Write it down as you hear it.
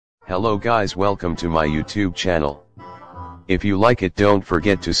Hello guys, welcome to my YouTube channel. If you like it, don't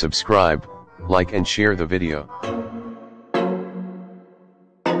forget to subscribe, like and share the video.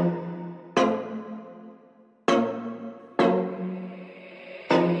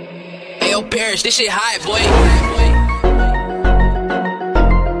 Hey yo, Parrish, this shit hot, boy.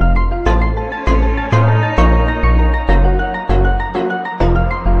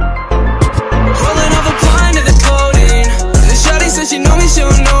 She know me, she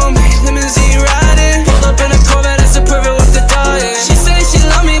don't know me. Limousine riding, pulled up in a Corvette, that's a perfect with the diet. She say she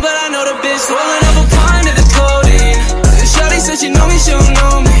love me, but I know the bitch rolling up a pint of the codeine. Shawty said she know me, she don't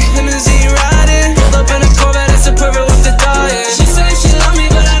know me. Limousine riding, pulled up in a Corvette, that's a perfect with the diet. She say she love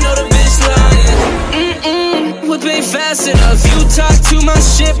me, but I know the bitch lying. Whip ain't fast enough. You talk too much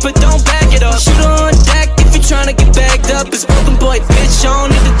shit, but don't back it up. Shoot her on deck if you tryna get bagged up. It's broken boy, bitch, I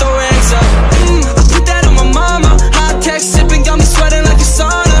don't need to throw rags up. I put that on my mama. High tech sipping, got me sweating like a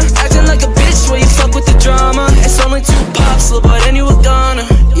sauna. Acting like a bitch when you fuck with the drama. It's only 2 pops, little boy, then you were gonna.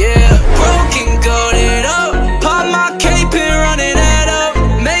 Yeah, broken, goated up. Pop my cape and run it up.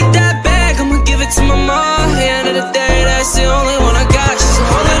 Make that bag, I'ma give it to my mom. At the end of the day, that's the only one I got. She's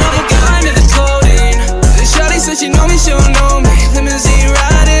holding up a gun to the codeine. The shawty said she know me, she don't know me. Limousine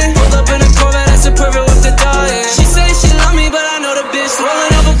riding, pulled up in a Corvette, that's a perfect with the diet. She say she love me, but I know the bitch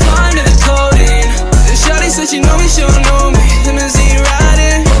rolling up a pint to the codeine. The shawty said she know me, she don't know me. Limousine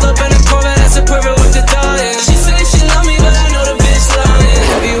riding, pulled up in a Corvette, that's a perfect with the diet. She say she love me, but I know the bitch lying.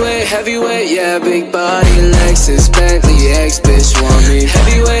 Heavyweight, heavyweight, yeah, big body.